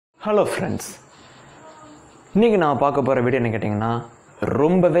Hello friends, இன்றைக்கி நான் பார்க்க போகிற வீடியோ என்ன கேட்டிங்கன்னா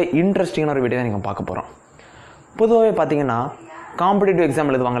ரொம்பவே இன்ட்ரெஸ்டிங்கான ஒரு வீடியோ தான் நீங்கள் பார்க்க போகிறோம். பொதுவாகவே பார்த்தீங்கன்னா காம்படிட்டிவ்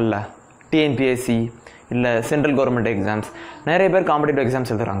எக்ஸாம் எழுதுவாங்கல்ல, டிஎன்பிஎஸ்சி இல்லை சென்ட்ரல் கவர்மெண்ட் எக்ஸாம்ஸ், நிறைய பேர் காம்படிட்டிவ்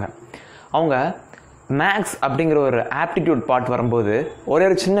எக்ஸாம்ஸ் எழுதுகிறாங்க. அவங்க மேக்ஸ் அப்படிங்கிற ஒரு ஆப்டிடியூட் பார்ட் வரும்போது ஒரே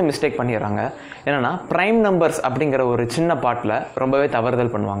ஒரு சின்ன மிஸ்டேக் பண்ணிடுறாங்க. என்னென்னா ப்ரைம் நம்பர்ஸ் அப்படிங்கிற ஒரு சின்ன பார்ட்டில் ரொம்பவே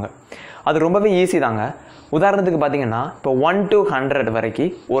தவறுதல் பண்ணுவாங்க. அது ரொம்பவே ஈஸி தாங்க. உதாரணத்துக்கு பார்த்தீங்கன்னா இப்போ 1 to 100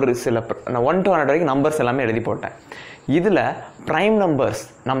 வரைக்கும் ஒரு சில 1 to 100 வரைக்கும் நம்பர்ஸ் எல்லாமே எழுதி போட்டேன். இதில் ப்ரைம் நம்பர்ஸ்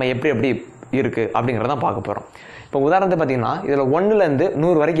நம்ம எப்படி இருக்குது அப்படிங்கிறதான் பார்க்க போகிறோம். இப்போ உதாரணத்துக்கு பார்த்தீங்கன்னா இதில் 1லேருந்து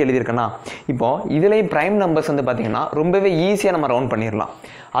 100 வரைக்கும் எழுதியிருக்கேன்னா, இப்போது இதுலேயும் ப்ரைம் நம்பர்ஸ் வந்து பார்த்தீங்கன்னா ரொம்பவே ஈஸியாக நம்ம ரவுண்ட் பண்ணிடலாம்.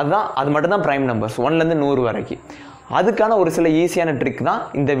 அது மட்டும்தான் ப்ரைம் நம்பர்ஸ் 1லேருந்து 100 வரைக்கும். அதுக்கான ஒரு சில ஈஸியான ட்ரிக் தான்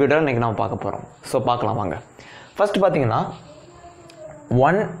இந்த வீடியோவில் இன்றைக்கி நம்ம பார்க்க போகிறோம். ஸோ பார்க்கலாம் வாங்க. ஃபஸ்ட்டு பார்த்தீங்கன்னா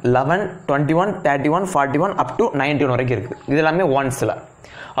 1, 11, 21, 31, 41 அப் டு 91 வரைக்கும் இருக்குது. இது எல்லாமே ஒன்ஸில்.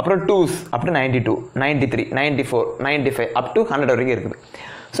 அப்புறம் 2s up to 92, 93, 94, 95 up to 100 வரைக்கும் இருக்குது.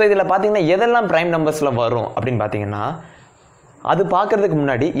 ஸோ இதில் பார்த்தீங்கன்னா எதெல்லாம் ப்ரைம் நம்பர்ஸில் வரும் அப்படின்னு பார்த்தீங்கன்னா, அது பார்க்குறதுக்கு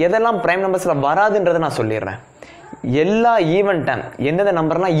முன்னாடி எதெல்லாம் ப்ரைம் நம்பர்ஸில் வராதுன்றதை நான் சொல்லிடுறேன். எல்லா ஈவன் டைம் எந்தெந்த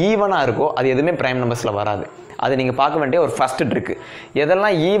நம்பர்லாம் ஈவனாக இருக்கோ அது எதுவுமே ப்ரைம் நம்பர்ஸில் வராது. அது நீங்கள் பார்க்க வேண்டிய ஒரு ஃபஸ்ட்டு ட்ரிக்கு.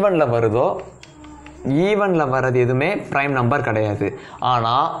 எதெல்லாம் ஈவனில் வருதோ, ஈவனில் வர்றது எதுவுமே ப்ரைம் நம்பர் கிடையாது.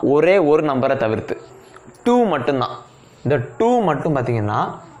 ஆனால் ஒரே ஒரு நம்பரை தவிர்த்து 2 மட்டும்தான். இந்த 2 மட்டும் பார்த்தீங்கன்னா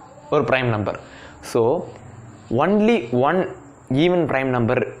ஒரு prime number. So only one even prime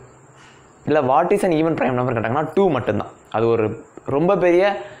number இல்லை what is an even prime number கேட்டாங்கன்னா 2 மட்டும்தான். அது ஒரு ரொம்ப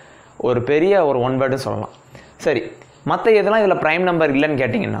பெரிய ஒரு ஒன் வேர்டுன்னு சொல்லலாம். சரி, மற்ற எதெல்லாம் இதில் ப்ரைம் நம்பர் இல்லைன்னு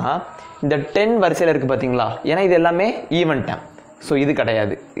கேட்டிங்கன்னா, இந்த 10 வரிசையில் இருக்குது பார்த்தீங்களா, ஏன்னா இது எல்லாமே ஈவன் டைம். ஸோ இது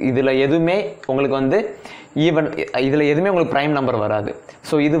கிடையாது. இதில் எதுவுமே உங்களுக்கு வந்து இதில் எதுவுமே உங்களுக்கு ப்ரைம் நம்பர் வராது.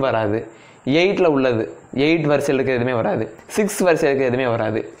 ஸோ இது வராது. 8ல் உள்ளது 8 வரிசையில் இருக்கிறது எதுவுமே வராது. 6 வரிசையில் இருக்கிறது எதுவுமே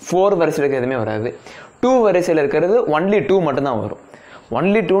வராது. 4 வரிசையில் இருக்கிறது எதுவுமே வராது. 2 வரிசையில் இருக்கிறது ஒன்லி 2 மட்டும்தான் வரும்.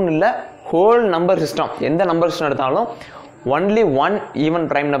 ஒன்லி 2ன்னு இல்லை, ஹோல் நம்பர் சிஸ்டம் எந்த நம்பர் சிஸ்டம் எடுத்தாலும் ஒன்லி ஒன் ஈவன்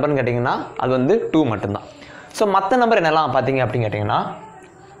ப்ரைம் நம்பர்னு கேட்டிங்கன்னா அது வந்து 2 மட்டும்தான். ஸோ மற்ற நம்பர் என்னெல்லாம் பார்த்தீங்க அப்படின்னு கேட்டிங்கன்னா,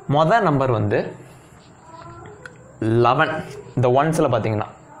 மொதல் நம்பர் வந்து 11 இந்த ஒன்ஸில் பார்த்தீங்கன்னா.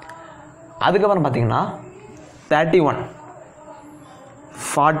 அதுக்கப்புறம் பார்த்தீங்கன்னா 31,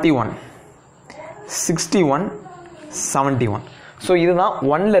 41, 61, 71. ஸோ இதுதான்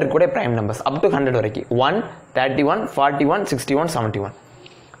 1ல் இருக்கக்கூடிய ப்ரைம் நம்பர்ஸ் அப் டு 100 வரைக்கும். 1, 31, 41, 61, 71.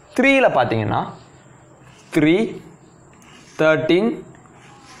 3ல் பார்த்தீங்கன்னா 3, 13,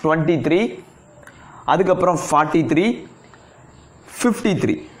 23, அதுக்கப்புறம் 43,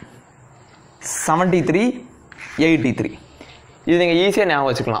 53, 73, 83. இது நீங்கள் ஈஸியாக ஞாபகம்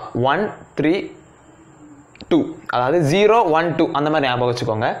வச்சுக்கலாம். 1, 3, 2, அதாவது 0, 1, 2 அந்த மாதிரி ஞாபகம்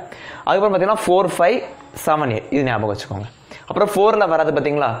வச்சுக்கோங்க. அதுக்கப்புறம் பார்த்தீங்கன்னா 4, 5, 7, 8 இது ஞாபகம் வச்சுக்கோங்க. அப்புறம் 4ல் வராது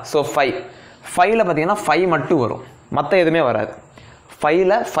பார்த்தீங்களா. ஸோ 5ல் பார்த்தீங்கன்னா 5 மட்டும் வரும், மற்ற எதுவுமே வராது.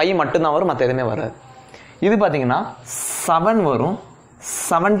 5ல் 5 மட்டும்தான் வரும், மற்ற எதுவுமே வராது. இது பார்த்தீங்கன்னா 7 வரும்,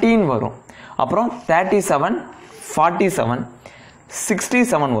 17 வரும், அப்புறம் 37, 47,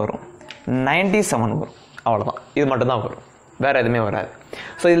 67 வரும், 97 வரும். அவ்வளோதான். இது மட்டும்தான் வரும், வேறு எதுவுமே வராது.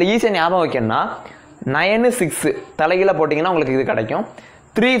 ஸோ இதில் ஈஸியாக ஞாபகம் வைக்கணும்னா 9, 6 தலைகீழ போட்டிங்கன்னா உங்களுக்கு இது கிடைக்கும்.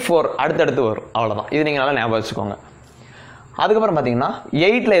 3, 4 அடுத்தடுத்து வரும். அவ்வளோதான். இது நீங்கள் நல்லா ஞாபகம் வச்சுக்கோங்க. அதுக்கப்புறம் பார்த்தீங்கன்னா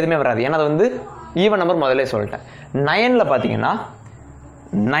 8ல் எதுவுமே வராது, ஏன்னா அது வந்து ஈவன் நம்பர் முதல்ல சொல்லிட்டேன். 9ல் பார்த்தீங்கன்னா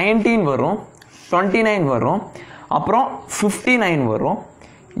 19 வரும், 29 வரும், அப்புறம் 59 வரும்,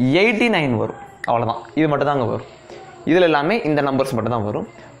 89 வரும். அவ்வளோதான். இது மட்டும் தாங்க வரும். இதில் எல்லாமே இந்த நம்பர்ஸ் மட்டும் தான் வரும்.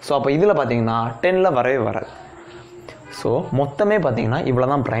 ஸோ அப்போ இதில் பார்த்தீங்கன்னா 10ல் வரவே வராது. ஸோ மொத்தமே பார்த்தீங்கன்னா இவ்வளோ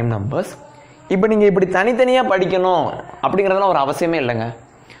தான் ப்ரைம் நம்பர்ஸ். இப்போ நீங்கள் இப்படி தனித்தனியாக படிக்கணும் அப்படிங்கிறதுலாம் ஒரு அவசியமே இல்லைங்க.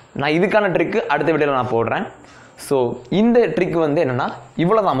 நான் இதுக்கான ட்ரிக்கு அடுத்த வீடியோவில் நான் போடுறேன். ஸோ இந்த ட்ரிக் வந்து என்னென்னா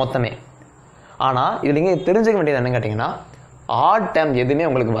இவ்வளோ தான் மொத்தமே. ஆனால் இது நீங்கள் தெரிஞ்சுக்க வேண்டியது என்னன்னு கேட்டிங்கன்னா, ஆட் டைம் எதுவுமே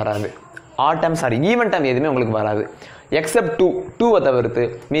உங்களுக்கு வராது. ஈவன் டைம் எதுவுமே உங்களுக்கு வராது. எக்ஸப்ட் 2வை தவிர்த்து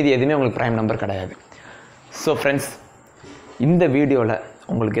மீதி எதுவுமே உங்களுக்கு ப்ரைம் நம்பர் கிடையாது. ஸோ ஃப்ரெண்ட்ஸ், இந்த வீடியோவில்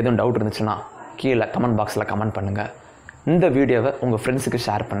உங்களுக்கு எதுவும் டவுட் இருந்துச்சுன்னா கீழே கமெண்ட் பாக்ஸில் கமெண்ட் பண்ணுங்கள். இந்த வீடியோவை உங்கள் ஃப்ரெண்ட்ஸுக்கு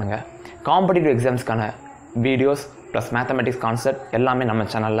ஷேர் பண்ணுங்கள். Competitive எக்ஸாம்ஸ்க்கான videos plus mathematics concept எல்லாமே நம்ம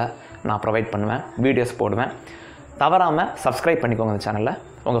சேனலில் நான் ப்ரொவைட் பண்ணுவேன், வீடியோஸ் போடுவேன். தவறாமல் சப்ஸ்கிரைப் பண்ணிக்கோங்க இந்த சேனலில்.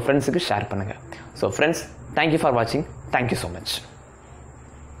 உங்கள் ஃப்ரெண்ட்ஸுக்கு ஷேர் பண்ணுங்கள். ஸோ ஃப்ரெண்ட்ஸ், தேங்க்யூ ஃபார் வாட்சிங். Thank you so much.